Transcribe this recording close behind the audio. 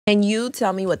Can you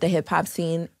tell me what the hip hop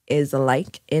scene is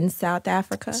like in South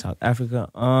Africa? South Africa,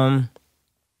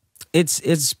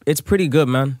 it's pretty good,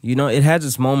 man. You know, it has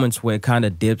its moments where it kind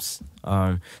of dips.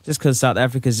 Just because South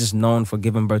Africa is just known for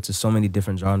giving birth to so many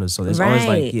different genres. So there's always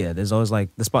like, there's always like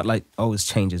the spotlight always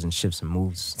changes and shifts and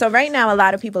moves. So right now, a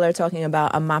lot of people are talking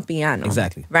about Amapiano.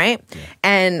 Exactly. Right? Yeah.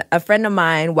 And a friend of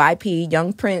mine, YP,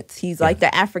 Young Prince, he's like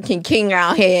the African king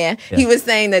out here. Yeah. He was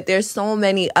saying that there's so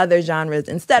many other genres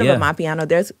instead of Amapiano.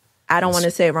 There's, I don't want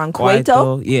to say it wrong,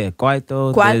 Kwaito. Yeah,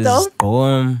 Kwaito.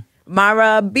 Kwaito.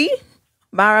 Marabi.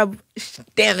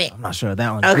 Damn it. I'm not sure of that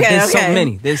one. Okay, There's so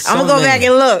many. I'm going to go back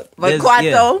and look. But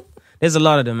Kwaito. There's a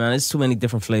lot of them, man. There's too many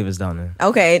different flavors down there.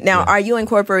 Okay. Now, are you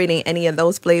incorporating any of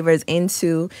those flavors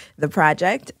into the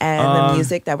project and the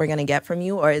music that we're going to get from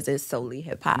you? Or is it solely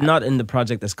hip-hop? Not in the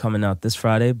project that's coming out this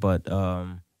Friday, but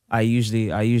I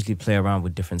usually play around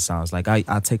with different sounds. Like, I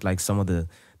take, like, some of the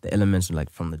elements, like,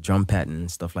 from the drum pattern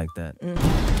and stuff like that.